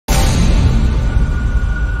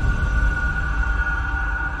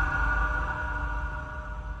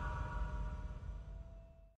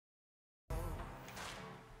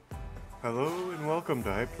Hello and welcome to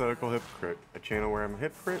Hypothetical Hypocrite, a channel where I'm a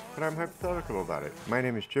hypocrite, but I'm hypothetical about it. My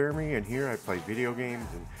name is Jeremy, and here I play video games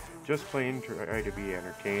and just plain try to be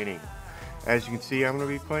entertaining. As you can see, I'm going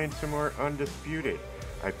to be playing some more Undisputed.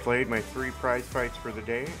 I played my 3 prize fights for the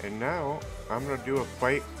day, and now I'm going to do a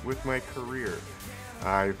fight with my career.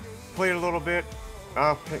 I played a little bit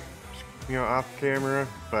off camera,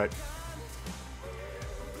 but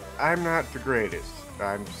I'm not the greatest.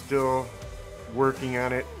 I'm still working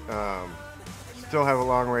on it. Still have a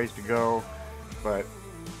long ways to go, but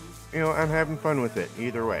I'm having fun with it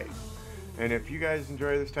either way. And if you guys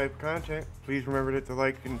enjoy this type of content, please remember to hit the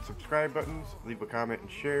like and subscribe buttons, leave a comment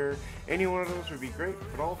and share. Any one of those would be great,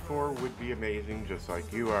 but all 4 would be amazing, just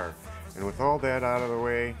like you are. And with all that out of the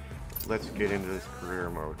way, let's get into this career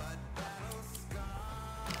mode.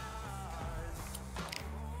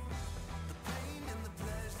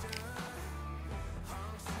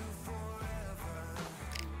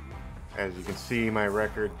 As you can see, my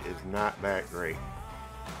record is not that great.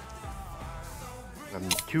 I'm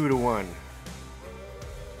 2-1.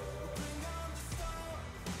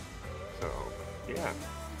 So, yeah.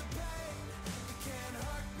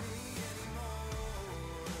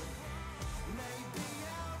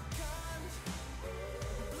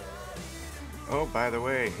 Oh, by the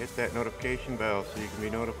way, hit that notification bell so you can be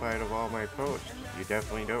notified of all my posts. You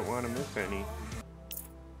definitely don't want to miss any.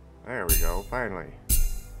 There we go, finally.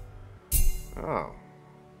 Oh.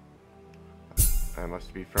 That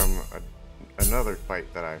must be from another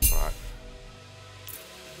fight that I fought.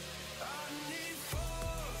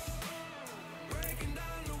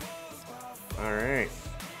 Alright.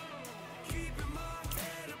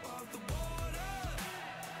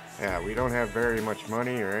 Yeah, we don't have very much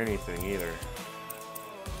money or anything either.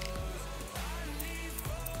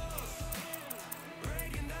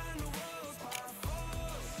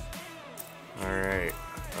 Alright.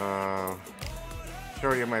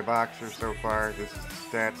 Show you my boxer so far. This is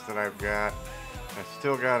the stats that I've got. I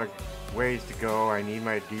still got a ways to go. I need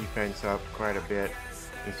my defense up quite a bit,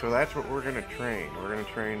 and so that's what we're gonna train. We're gonna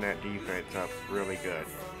train that defense up really good,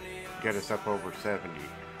 get us up over 70.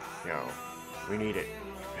 We need it.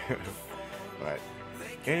 But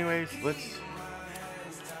anyways, let's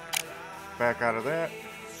back out of that.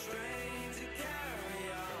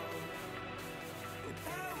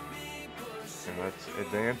 And let's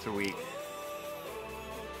advance a week.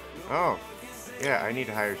 Oh, yeah, I need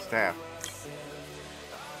to hire staff.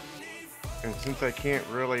 And since I can't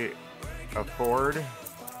really afford...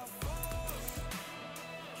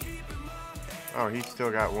 Oh, he's still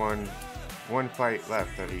got one fight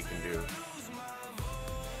left that he can do.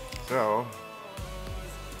 So...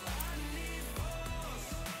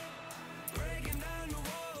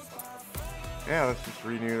 yeah, let's just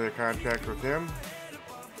renew the contract with him.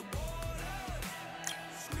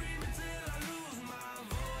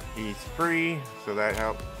 He's free, so that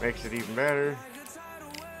makes it even better.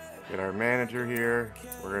 Get our manager here.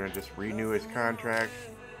 We're gonna just renew his contract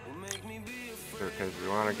because we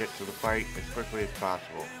want to get to the fight as quickly as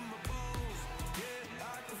possible.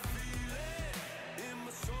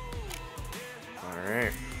 All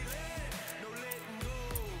right.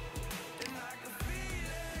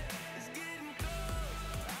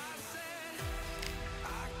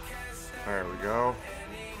 There we go.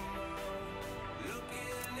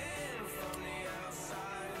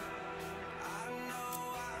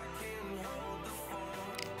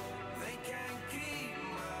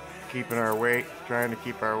 Keeping our weight, trying to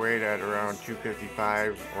keep our weight at around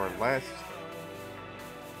 255 or less.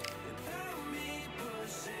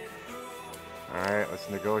 Alright, let's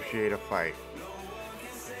negotiate a fight.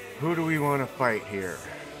 Who do we want to fight here?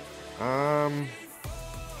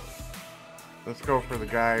 Let's go for the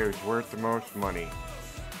guy who's worth the most money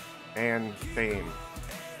and fame.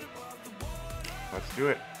 Let's do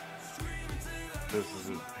it. This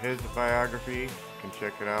is his biography. You can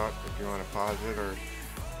check it out if you want to pause it, or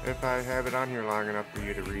if I have it on here long enough for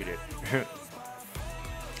you to read it.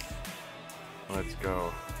 Let's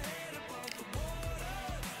go.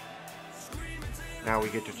 Now we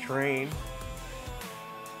get to train.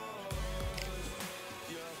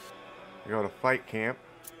 We go to fight camp.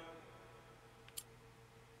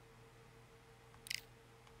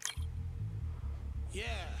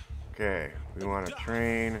 Okay, we want to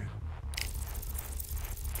train.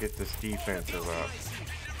 Get this defensive up.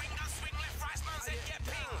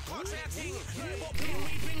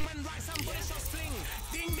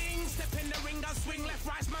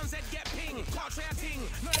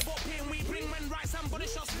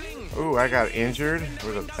 Ooh, I got injured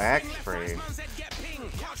with a back sprain.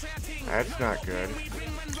 That's not good.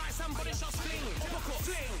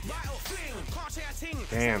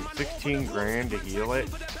 Damn, 16 grand to heal it?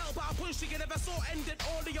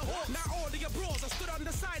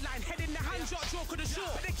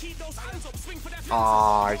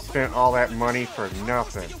 Aw, I spent all that money for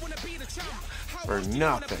nothing. For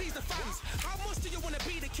nothing.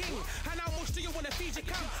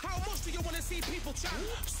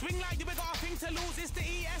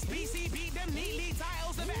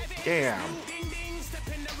 Damn.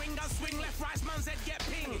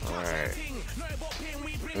 Alright.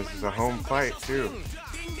 This is a home fight too.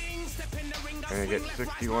 And I get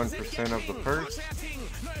 61% of the purse.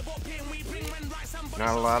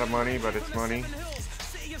 Not a lot of money, but it's money.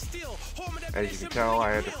 As you can tell,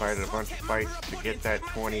 I had to fight a bunch of fights to get that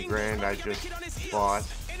 20 grand I just bought.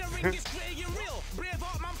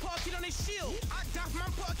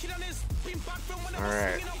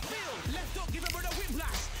 Alright.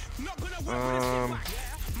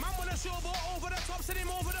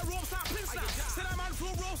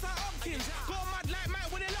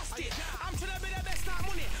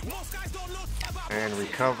 And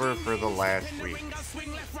recover for the last week.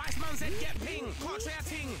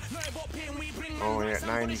 Only at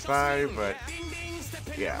 95, but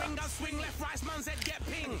yeah.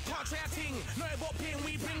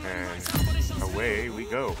 And away we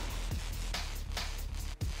go.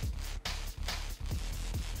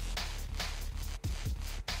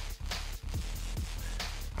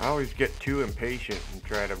 I always get too impatient and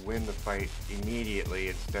try to win the fight immediately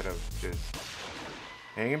instead of just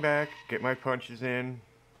hanging back, get my punches in,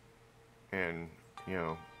 and, you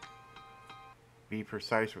know, be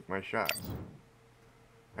precise with my shots.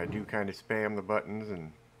 I do kind of spam the buttons,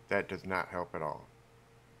 and that does not help at all.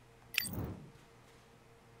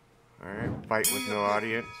 Alright, fight with no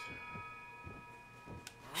audience.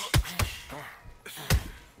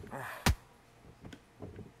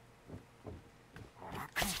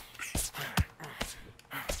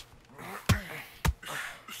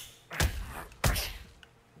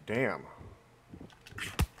 Damn.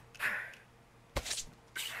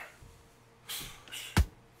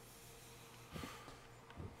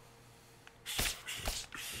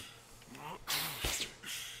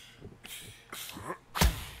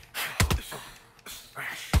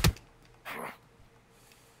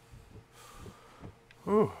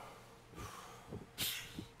 Whew.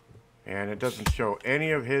 And it doesn't show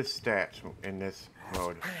any of his stats in this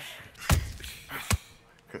mode.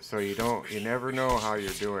 So you never know how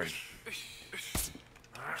you're doing.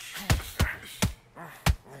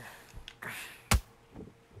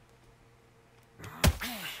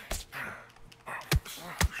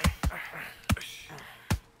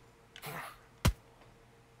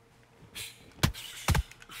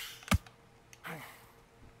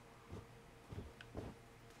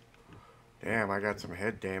 Damn, I got some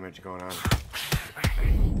head damage going on.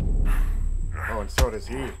 Oh, and so does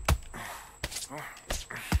he.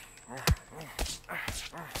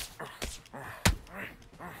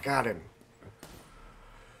 Got him.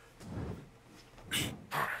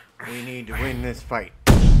 We need to win this fight.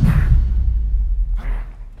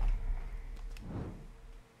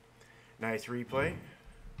 Nice replay.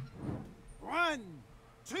 1,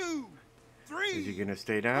 2, 3. Is he gonna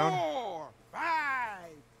stay down? 4, 5.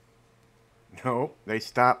 No, they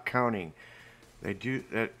stopped counting. They do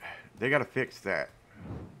that. They gotta fix that.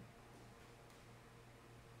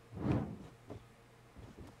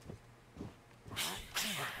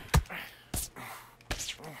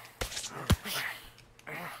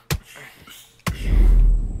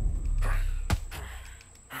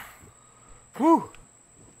 Whew.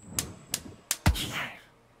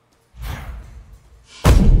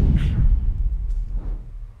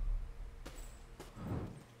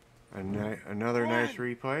 Another nice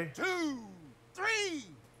replay. 2, 3,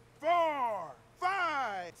 4,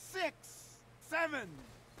 5, 6, 7.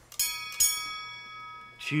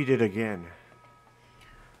 Cheated again.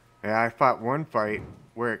 Yeah, I fought one fight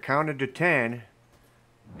where it counted to 10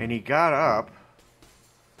 and he got up,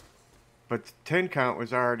 but the 10 count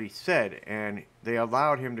was already said and they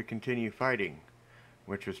allowed him to continue fighting,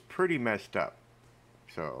 which was pretty messed up.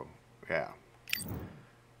 So, yeah.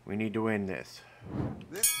 We need to win this.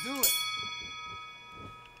 Let's do it.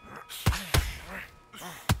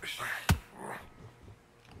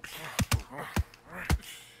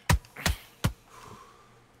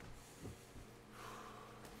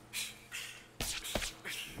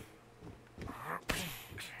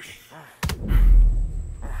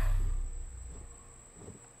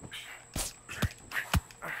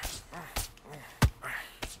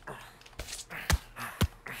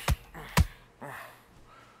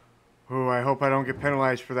 Oh, I hope I don't get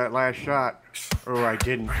penalized for that last shot. Oh, I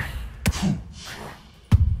didn't.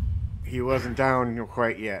 He wasn't down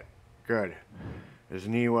quite yet. Good. His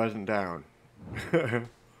knee wasn't down. 1,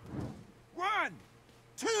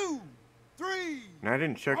 2, 3. And I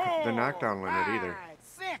didn't check the knockdown limit either.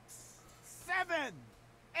 5, 6, 7,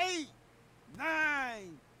 8,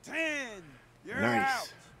 9, 10. You're Nice.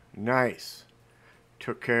 out. Nice.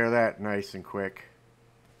 Took care of that nice and quick.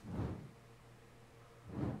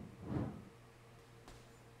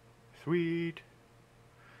 Sweet.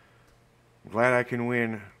 Glad I can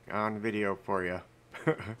win on video for you.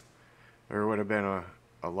 There would have been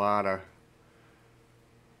a lot of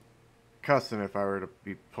cussing if I were to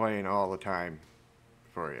be playing all the time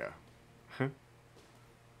for you.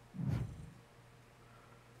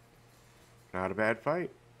 Not a bad fight.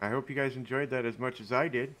 I hope you guys enjoyed that as much as I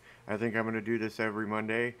did. I think I'm going to do this every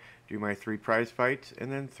Monday, do my 3 prize fights,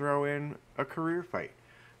 and then throw in a career fight.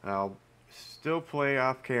 I'll still play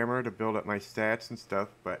off camera to build up my stats and stuff,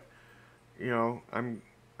 but you know,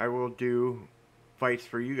 I will do fights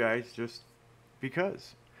for you guys just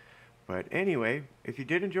because. But anyway, if you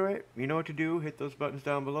did enjoy it, you know what to do. Hit those buttons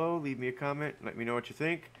down below, leave me a comment, let me know what you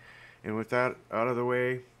think. And with that out of the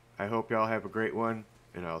way, I hope y'all have a great one,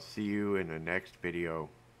 and I'll see you in the next video.